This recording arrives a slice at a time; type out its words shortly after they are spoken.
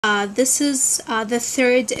This is the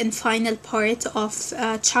third and final part of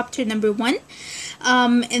chapter number 1.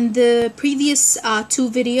 In the previous two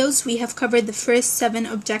videos, we have covered the first 7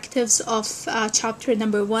 objectives of chapter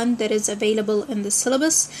number 1 that is available in the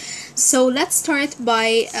syllabus. So let's start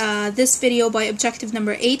by this video by objective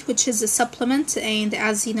number 8, which is a supplement, and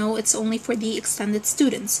as you know, it's only for the extended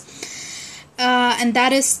students. And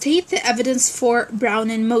that is state the evidence for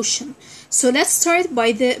Brownian motion. So let's start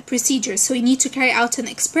by the procedure. So you need to carry out an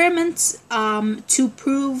experiment to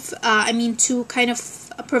prove, to kind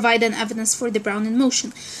of provide an evidence for the Brownian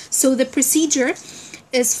motion. So the procedure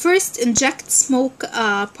is first inject smoke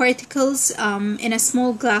particles in a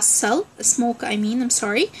small glass cell.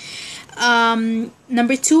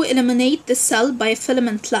 Number 2, illuminate the cell by a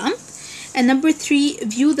filament lamp. And number 3,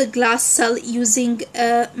 view the glass cell using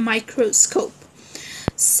a microscope.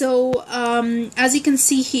 So as you can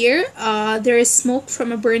see here, there is smoke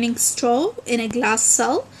from a burning straw in a glass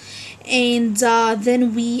cell, and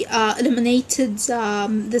then we illuminated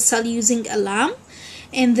the cell using a lamp,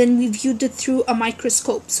 and then we viewed it through a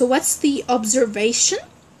microscope. So what's the observation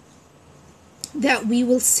that we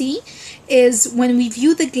will see is when we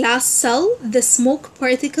view the glass cell, the smoke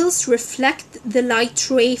particles reflect the light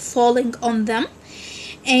ray falling on them,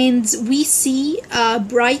 and we see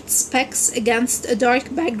bright specks against a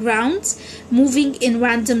dark background moving in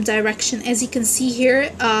random direction. As you can see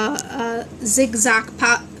here, zigzag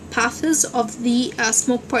paths of the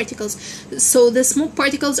smoke particles. So the smoke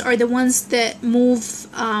particles are the ones that move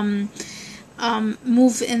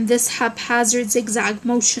in this haphazard zigzag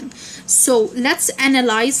motion. So let's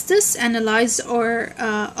analyze this, analyze our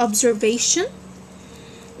observation.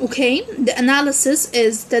 Okay, the analysis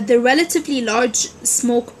is that the relatively large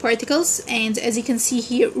smoke particles, and as you can see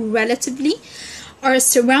here, relatively, are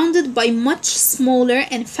surrounded by much smaller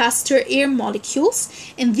and faster air molecules,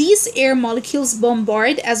 and these air molecules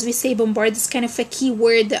bombard. As we say, bombard is kind of a key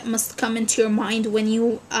word that must come into your mind when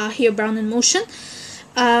you hear Brownian motion.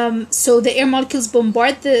 So the air molecules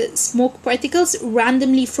bombard the smoke particles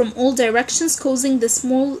randomly from all directions, causing the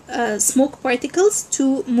small smoke particles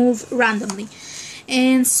to move randomly.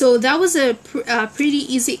 And so that was a pretty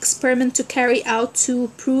easy experiment to carry out to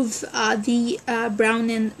prove the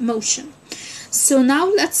Brownian motion. So now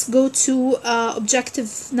let's go to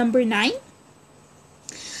objective number 9.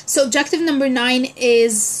 So objective number 9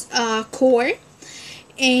 is core,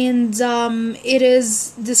 and it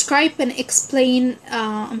is describe and explain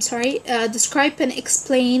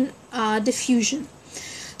diffusion.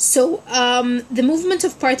 So the movement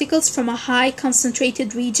of particles from a high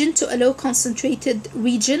concentrated region to a low concentrated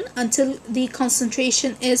region until the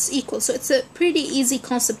concentration is equal. So it's a pretty easy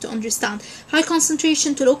concept to understand. High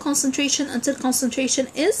concentration to low concentration until concentration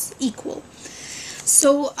is equal.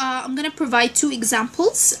 So I'm going to provide 2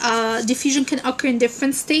 examples. Diffusion can occur in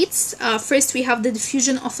different states. First, we have the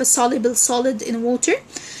diffusion of a soluble solid in water.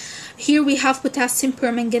 Here we have potassium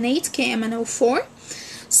permanganate, KMnO4.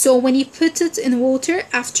 So when you put it in water,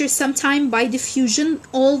 after some time by diffusion,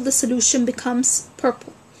 all the solution becomes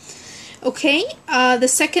purple. Okay, the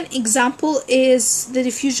second example is the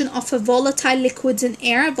diffusion of a volatile liquid in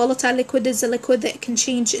air. A volatile liquid is a liquid that can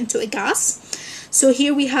change into a gas. So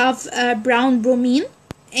here we have brown bromine,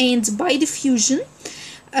 and by diffusion,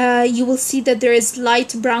 you will see that there is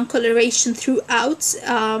light brown coloration throughout.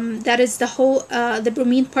 That is the whole, the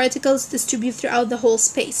bromine particles distribute throughout the whole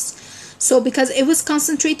space. So because it was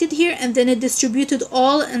concentrated here and then it distributed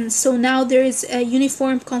all, and so now there is a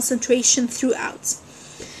uniform concentration throughout.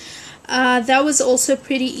 That was also a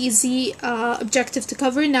pretty easy objective to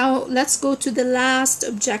cover. Now let's go to the last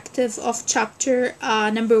objective of chapter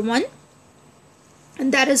number 1,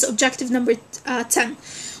 and that is objective number 10.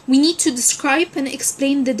 We need to describe and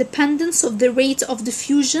explain the dependence of the rate of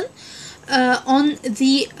diffusion on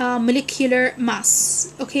the molecular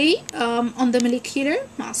mass. Okay, on the molecular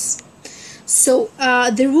mass. So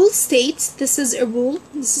the rule states, this is a rule,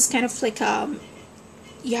 this is kind of like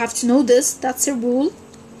you have to know this, that's a rule.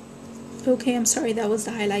 Okay, I'm sorry, that was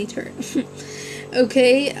the highlighter.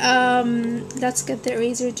 Okay, let's get the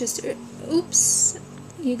eraser, just oops,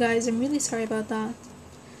 you guys, I'm really sorry about that.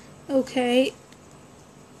 Okay,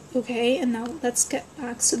 and now let's get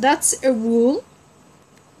back. So that's a rule.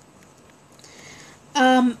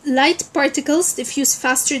 Light particles diffuse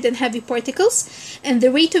faster than heavy particles, and the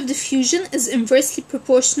rate of diffusion is inversely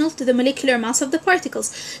proportional to the molecular mass of the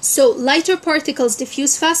particles. So lighter particles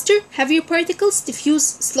diffuse faster, heavier particles diffuse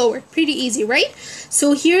slower. Pretty easy, right?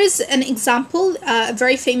 So here's an example, a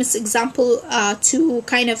very famous example to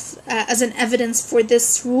kind of as an evidence for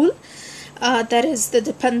this rule. That is the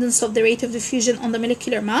dependence of the rate of diffusion on the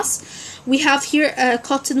molecular mass. We have here a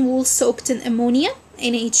cotton wool soaked in ammonia,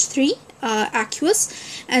 NH3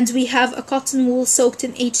 aqueous, and we have a cotton wool soaked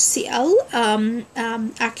in HCl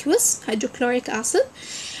aqueous, hydrochloric acid.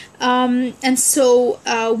 And so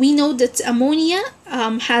we know that ammonia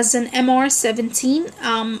has an MR 17.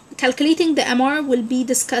 Calculating the MR will be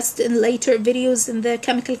discussed in later videos in the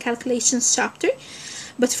chemical calculations chapter.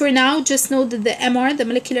 But for now, just know that the MR, the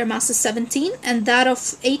molecular mass, is 17, and that of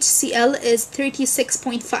HCl is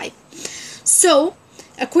 36.5. So,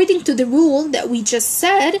 according to the rule that we just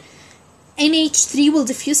said, NH3 will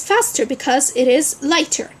diffuse faster because it is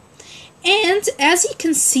lighter. And as you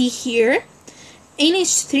can see here,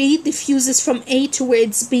 NH3 diffuses from A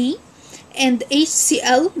towards B, and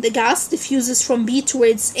HCl, the gas, diffuses from B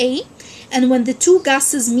towards A. And when the two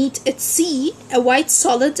gases meet at C, a white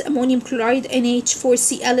solid, ammonium chloride,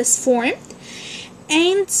 NH4Cl, is formed.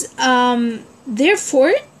 And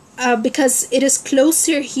therefore, because it is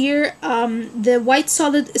closer here, the white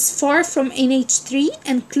solid is far from NH3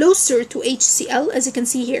 and closer to HCl. As you can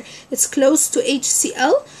see here, it's close to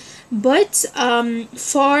HCl, but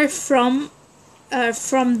far from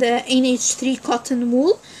the NH3 cotton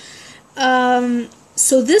wool.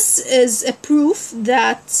 So this is a proof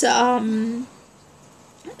that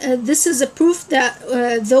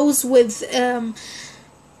those with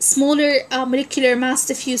smaller molecular mass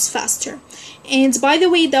diffuse faster. And by the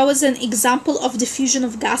way, that was an example of diffusion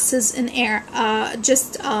of gases in air.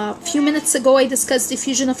 Just a few minutes ago, I discussed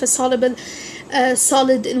diffusion of a soluble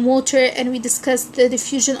solid in water, and we discussed the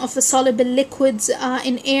diffusion of a soluble liquid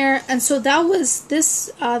in air. And so that was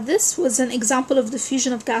this was an example of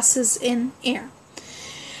diffusion of gases in air.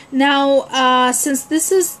 Now, since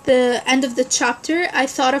this is the end of the chapter, I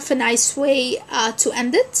thought of a nice way to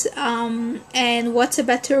end it. And what a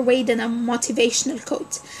better way than a motivational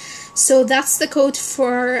quote. So that's the quote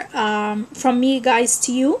for from me, guys,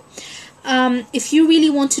 to you. If you really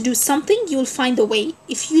want to do something, you will find a way.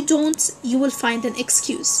 If you don't, you will find an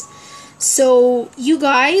excuse. So you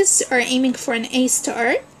guys are aiming for an A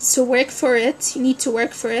star, so work for it. You need to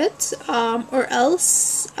work for it, or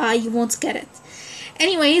else you won't get it.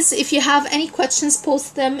 Anyways, if you have any questions,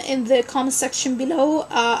 post them in the comment section below.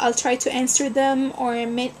 I'll try to answer them, or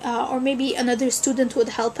maybe another student would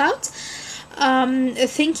help out.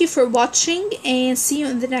 Thank you for watching, and see you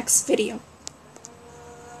in the next video.